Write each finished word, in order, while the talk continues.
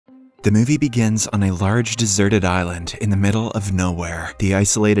The movie begins on a large deserted island in the middle of nowhere. The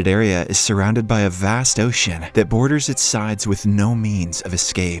isolated area is surrounded by a vast ocean that borders its sides with no means of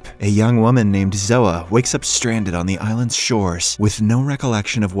escape. A young woman named Zoa wakes up stranded on the island's shores with no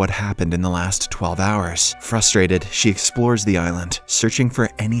recollection of what happened in the last 12 hours. Frustrated, she explores the island, searching for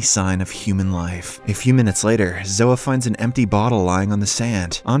any sign of human life. A few minutes later, Zoa finds an empty bottle lying on the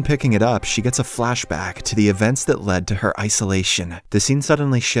sand. On picking it up, she gets a flashback to the events that led to her isolation. The scene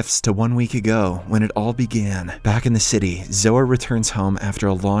suddenly shifts to 1 week ago when it all began. Back in the city, Zoa returns home after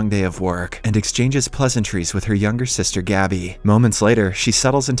a long day of work and exchanges pleasantries with her younger sister Gabby. Moments later, she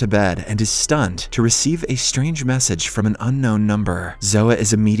settles into bed and is stunned to receive a strange message from an unknown number. Zoa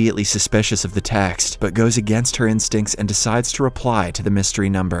is immediately suspicious of the text, but goes against her instincts and decides to reply to the mystery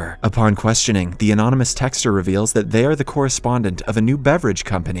number. Upon questioning, the anonymous texter reveals that they are the correspondent of a new beverage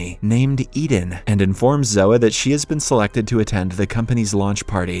company named Eden and informs Zoa that she has been selected to attend the company's launch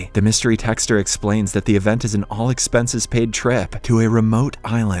party. The mystery texter explains that the event is an all-expenses-paid trip to a remote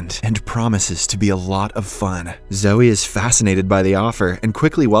island and promises to be a lot of fun. Zoe is fascinated by the offer and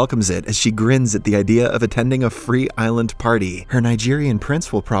quickly welcomes it as she grins at the idea of attending a free island party. Her Nigerian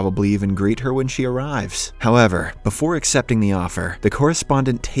prince will probably even greet her when she arrives. However, before accepting the offer, the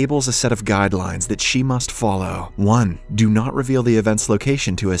correspondent tables a set of guidelines that she must follow. 1. Do not reveal the event's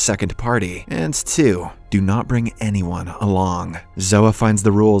location to a second party. And 2. Do not bring anyone along. Zoa finds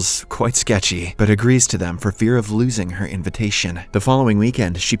the rules quite sketchy, but agrees to them for fear of losing her invitation. The following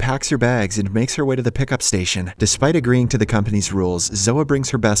weekend, she packs her bags and makes her way to the pickup station. Despite agreeing to the company's rules, Zoa brings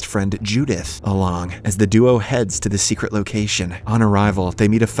her best friend Judith along as the duo heads to the secret location. On arrival, they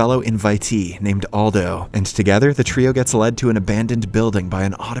meet a fellow invitee named Aldo, and together the trio gets led to an abandoned building by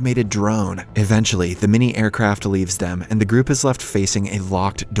an automated drone. Eventually, the mini aircraft leaves them, and the group is left facing a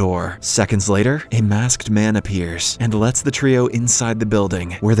locked door. Seconds later, a masked man appears and lets the trio inside the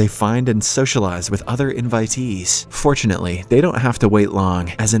building, where they find and socialize with other invitees. Fortunately, they don't have to wait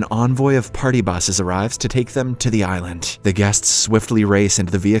long, as an envoy of party buses arrives to take them to the island. The guests swiftly race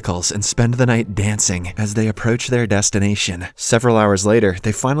into the vehicles and spend the night dancing as they approach their destination. Several hours later,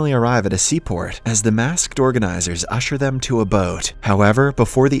 they finally arrive at a seaport as the masked organizers usher them to a boat. However,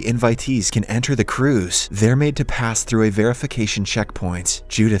 before the invitees can enter the cruise, they're made to pass through a verification checkpoint.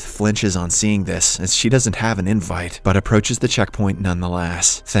 Judith flinches on seeing this, as she doesn't have an invite, but approaches the checkpoint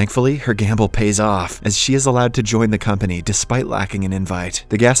nonetheless. Thankfully, her gamble pays off, as she is allowed to join the company despite lacking an invite.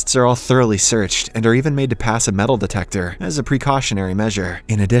 The guests are all thoroughly searched and are even made to pass a metal detector as a precautionary measure.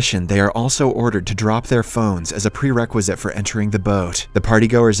 In addition, they are also ordered to drop their phones as a prerequisite for entering the boat. The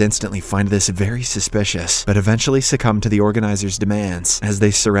partygoers instantly find this very suspicious, but eventually succumb to the organizers' demands as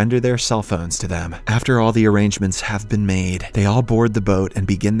they surrender their cell phones to them. After all the arrangements have been made, they all board the boat and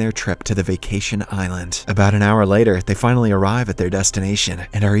begin their trip to the vacation island. About an hour later, they finally arrive at their destination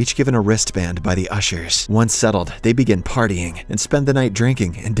and are each given a wristband by the ushers. Once settled, they begin partying and spend the night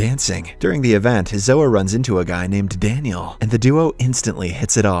drinking and dancing. During the event, Zoa runs into a guy named Daniel, and the duo instantly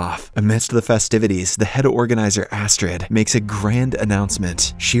hits it off. Amidst the festivities, the head organizer Astrid makes a grand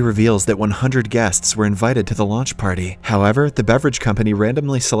announcement. She reveals that 100 guests were invited to the launch party. However, the beverage company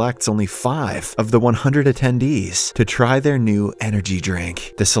randomly selects only 5 of the 100 attendees to try their new energy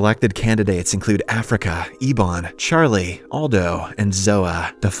drink. The selected candidates include Africa, Ebon, Charlie, Aldo, and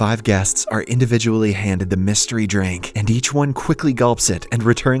Zoa. The 5 guests are individually handed the mystery drink, and each one quickly gulps it and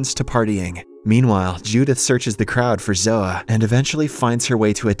returns to partying. Meanwhile, Judith searches the crowd for Zoa and eventually finds her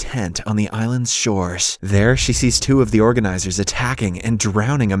way to a tent on the island's shores. There, she sees 2 of the organizers attacking and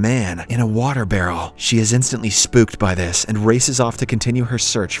drowning a man in a water barrel. She is instantly spooked by this and races off to continue her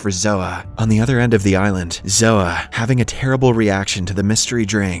search for Zoa. On the other end of the island, Zoa, having a terrible reaction to the mystery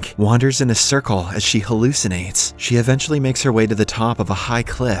drink, wanders in a circle as she hallucinates. She eventually makes her way to the top of a high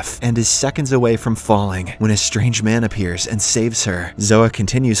cliff and is seconds away from falling when a strange man appears and saves her. Zoa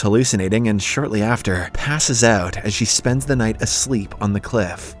continues hallucinating and shortly after, passes out as she spends the night asleep on the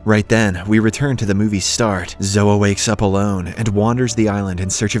cliff. Right then, we return to the movie's start. Zoa wakes up alone and wanders the island in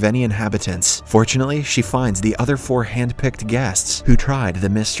search of any inhabitants. Fortunately, she finds the other 4 hand-picked guests who tried the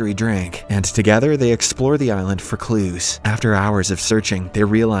mystery drink, and together they explore the island for clues. After hours of searching, they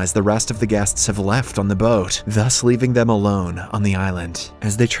realize the rest of the guests have left on the boat, thus leaving them alone on the island.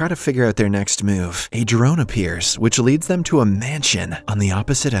 As they try to figure out their next move, a drone appears, which leads them to a mansion on the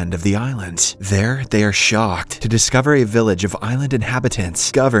opposite end of the island. island. There, they are shocked to discover a village of island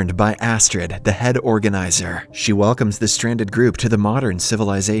inhabitants governed by Astrid, the head organizer. She welcomes the stranded group to the modern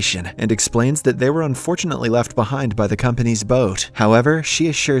civilization and explains that they were unfortunately left behind by the company's boat. However, she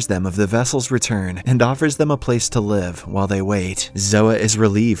assures them of the vessel's return and offers them a place to live while they wait. Zoa is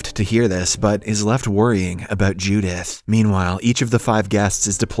relieved to hear this, but is left worrying about Judith. Meanwhile, each of the 5 guests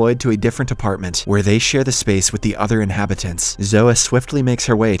is deployed to a different apartment where they share the space with the other inhabitants. Zoa swiftly makes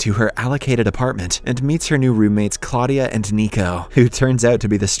her way to her allocated apartment and meets her new roommates Claudia and Nico, who turns out to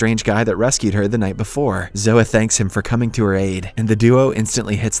be the strange guy that rescued her the night before. Zoa thanks him for coming to her aid, and the duo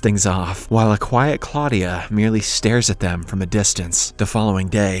instantly hits things off, while a quiet Claudia merely stares at them from a distance. The following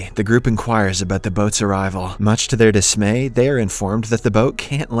day, the group inquires about the boat's arrival. Much to their dismay, they are informed that the boat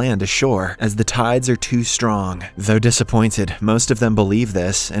can't land ashore as the tides are too strong. Though disappointed, most of them believe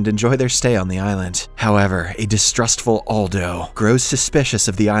this and enjoy their stay on the island. However, a distrustful Aldo grows suspicious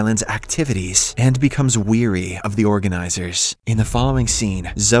of the island's activities and becomes weary of the organizers. In the following scene,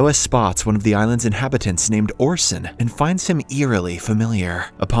 Zoa spots one of the island's inhabitants named Orson and finds him eerily familiar.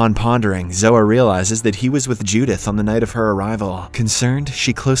 Upon pondering, Zoa realizes that he was with Judith on the night of her arrival. Concerned,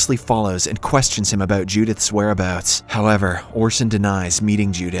 she closely follows and questions him about Judith's whereabouts. However, Orson denies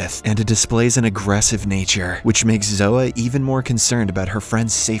meeting Judith and displays an aggressive nature, which makes Zoa even more concerned about her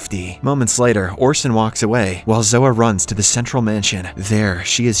friend's safety. Moments later, Orson walks away while Zoa runs to the central mansion. There,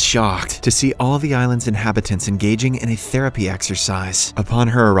 she is shocked to see all the island's inhabitants engaging in a therapy exercise. Upon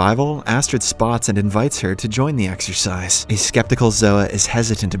her arrival, Astrid spots and invites her to join the exercise. A skeptical Zoa is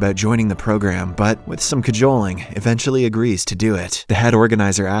hesitant about joining the program, but with some cajoling, eventually agrees to do it. The head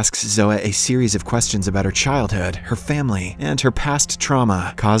organizer asks Zoa a series of questions about her childhood, her family, and her past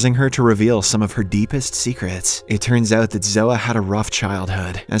trauma, causing her to reveal some of her deepest secrets. It turns out that Zoa had a rough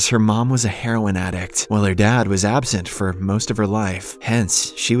childhood, as her mom was a heroin addict, while her dad was absent for most of her life.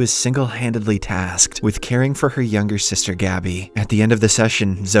 Hence, she was single-handedly tasked with caring for her younger sister Gabby. At the end of the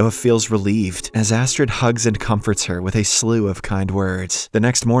session, Zoa feels relieved as Astrid hugs and comforts her with a slew of kind words. The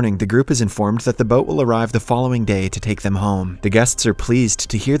next morning, the group is informed that the boat will arrive the following day to take them home. The guests are pleased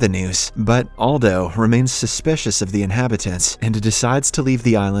to hear the news, but Aldo remains suspicious of the inhabitants and decides to leave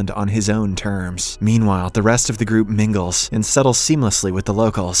the island on his own terms. Meanwhile, the rest of the group mingles and settles seamlessly with the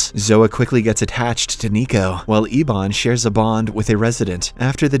locals. Zoa quickly gets attached to Nico, while Iban shares a bond with a resident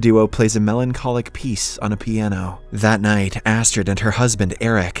after the duo plays a melancholic piece on a piano. That night, Astrid and her husband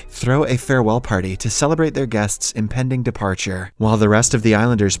Eric throw a farewell party to celebrate their guests' impending departure. While the rest of the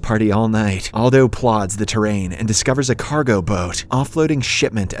islanders party all night, Aldo plods the terrain and discovers a cargo boat offloading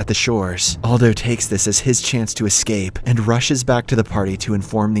shipment at the shores. Aldo takes this as his chance to escape and rushes back to the party to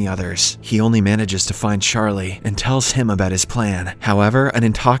inform the others. He only manages to find Charlie and tells him about his plan. However, an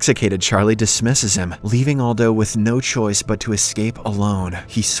intoxicated Charlie dismisses him, leaving Aldo with no choice but to escape alone.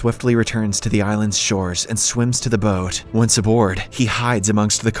 He swiftly returns to the island's shores and swims to the boat. Once aboard, he hides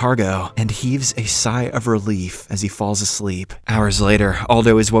amongst the cargo and heaves a sigh of relief as he falls asleep. Hours later,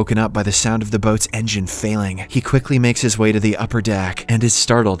 Aldo is woken up by the sound of the boat's engine failing. He quickly makes his way to the upper deck and is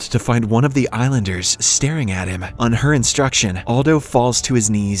startled to find one of the islanders staring at him. On her instruction, Aldo falls to his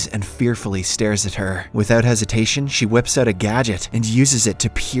knees and fearfully stares at her. Without hesitation, she whips out a gadget and uses it to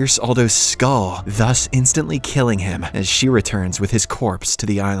pierce Aldo's skull, thus instantly killing him as she returns with his corpse to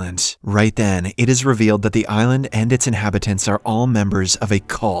the island. Right then, it is revealed that the island and its inhabitants are all members of a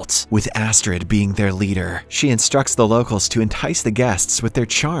cult, with Astrid being their leader. She instructs the locals to entice the guests with their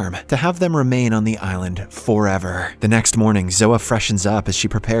charm to have them remain on the island forever. The next morning, Zoa freshens up as she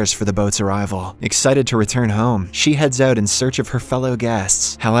prepares for the boat's arrival. Excited to return home, she heads out in search of her fellow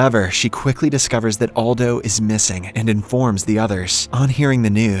guests. However, she quickly discovers that Aldo is missing and informs the others. On hearing the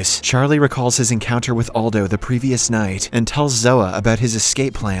news, Charlie recalls his encounter with Aldo the previous night and tells Zoa about his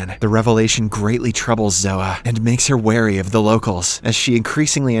escape plan. The revelation greatly troubles Zoa and makes her wary of the locals, as she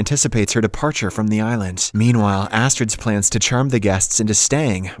increasingly anticipates her departure from the island. Meanwhile, Astrid's plans to charm the guests into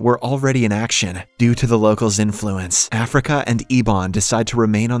staying were already in action. Due to the locals' influence, Africa and Iban decide to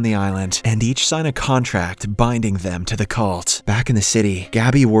remain on the island and each sign a contract binding them to the cult. Back in the city,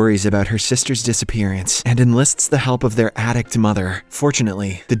 Gabby worries about her sister's disappearance and enlists the help of their addict mother.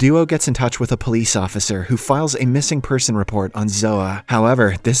 Fortunately, the duo gets in touch with a police officer who files a missing person report on Zoa.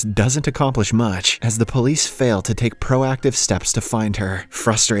 However, this doesn't accomplish much, as the police fail to take proactive steps to find her.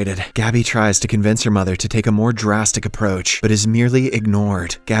 Frustrated, Gabby tries to convince her mother to take a more drastic approach, but is merely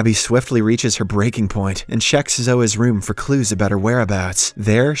ignored. Gabby swiftly reaches her breaking point and checks Zoa's room for clues about her whereabouts.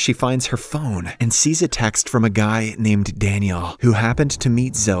 There, she finds her phone and sees a text from a guy named Daniel, who happened to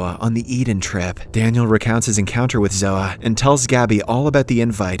meet Zoa on the Eden trip. Daniel recounts his encounter with Zoa and tells Gabby all about the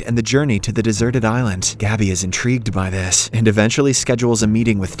invite and the journey to the deserted island. Gabby is intrigued by this and eventually schedules a meeting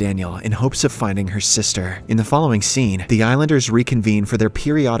meeting with Daniel in hopes of finding her sister. In the following scene, the Islanders reconvene for their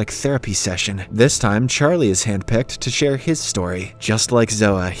periodic therapy session. This time, Charlie is handpicked to share his story. Just like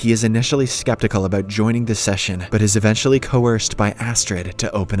Zoa, he is initially skeptical about joining the session, but is eventually coerced by Astrid to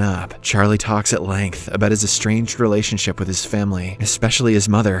open up. Charlie talks at length about his estranged relationship with his family, especially his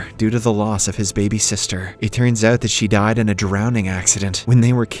mother, due to the loss of his baby sister. It turns out that she died in a drowning accident when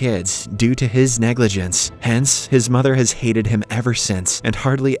they were kids due to his negligence. Hence, his mother has hated him ever since and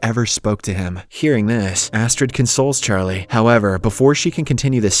hardly ever spoke to him. Hearing this, Astrid consoles Charlie. However, before she can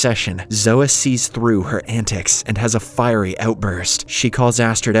continue the session, Zoa sees through her antics and has a fiery outburst. She calls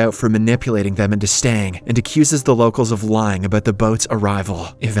Astrid out for manipulating them into staying and accuses the locals of lying about the boat's arrival.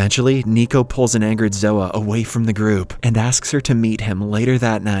 Eventually, Nico pulls an angered Zoa away from the group and asks her to meet him later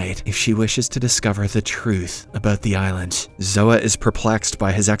that night if she wishes to discover the truth about the island. Zoa is perplexed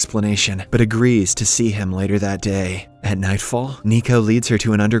by his explanation, but agrees to see him later that day. At nightfall, Nico leads her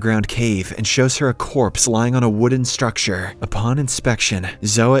to an underground cave and shows her a corpse lying on a wooden structure. Upon inspection,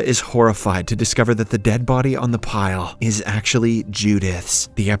 Zoa is horrified to discover that the dead body on the pile is actually Judith's.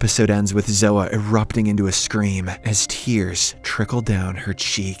 The episode ends with Zoa erupting into a scream as tears trickle down her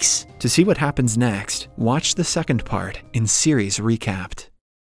cheeks. To see what happens next, watch the second part in Series Recapped.